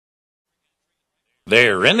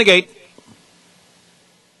They're in the gate.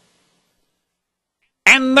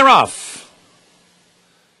 And they're off.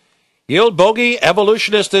 Yield Bogey,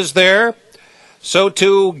 Evolutionist is there. So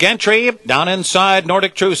too Gantry, down inside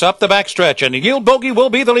Nordic Truce up the backstretch, and Yield Bogey will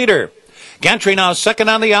be the leader. Gantry now second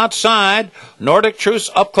on the outside. Nordic Truce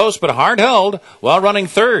up close but hard held while running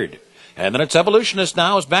third. And then it's Evolutionist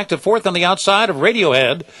now is back to fourth on the outside of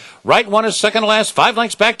Radiohead. Right one is second to last, 5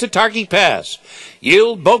 lengths back to Targhee Pass.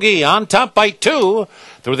 Yield Bogey on top by 2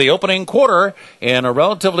 through the opening quarter in a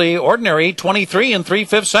relatively ordinary 23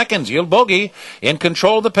 3/5 seconds. Yield Bogey in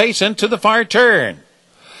control of the pace into the far turn.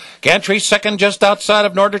 Gantry second just outside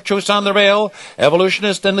of Nordic Truce on the rail.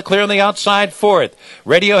 Evolutionist in the clear on the outside fourth.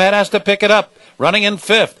 Radiohead has to pick it up, running in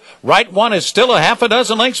fifth. Right one is still a half a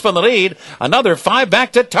dozen lengths from the lead. Another 5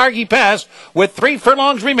 back to Targhee Pass with 3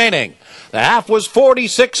 furlongs remaining. The half was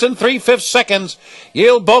 46 3/5 seconds.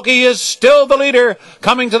 Yield Bogey is still the leader,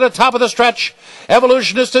 coming to the top of the stretch.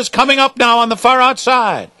 Evolutionist is coming up now on the far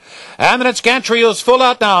outside. And then it's Gantry who's full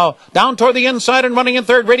out now, down toward the inside and running in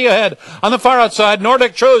third. Radiohead on the far outside.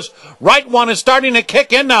 Nordic Truce, right one is starting to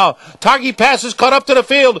kick in now. Targhee Pass is caught up to the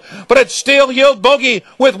field, but it's still Yield Bogey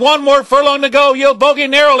with 1 more furlong to go. Yield Bogey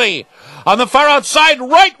narrowly. On the far outside,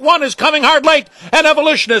 right one is coming hard late, and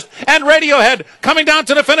Evolutionist and Radiohead coming down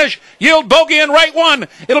to the finish. Yield Bogey and right one.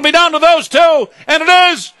 It'll be down to those two, and it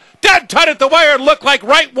is dead tight at the wire. Looked like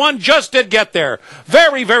right one just did get there.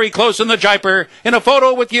 Very, very close in the Jaipur in a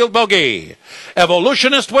photo with Yield Bogey.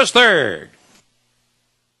 Evolutionist was third.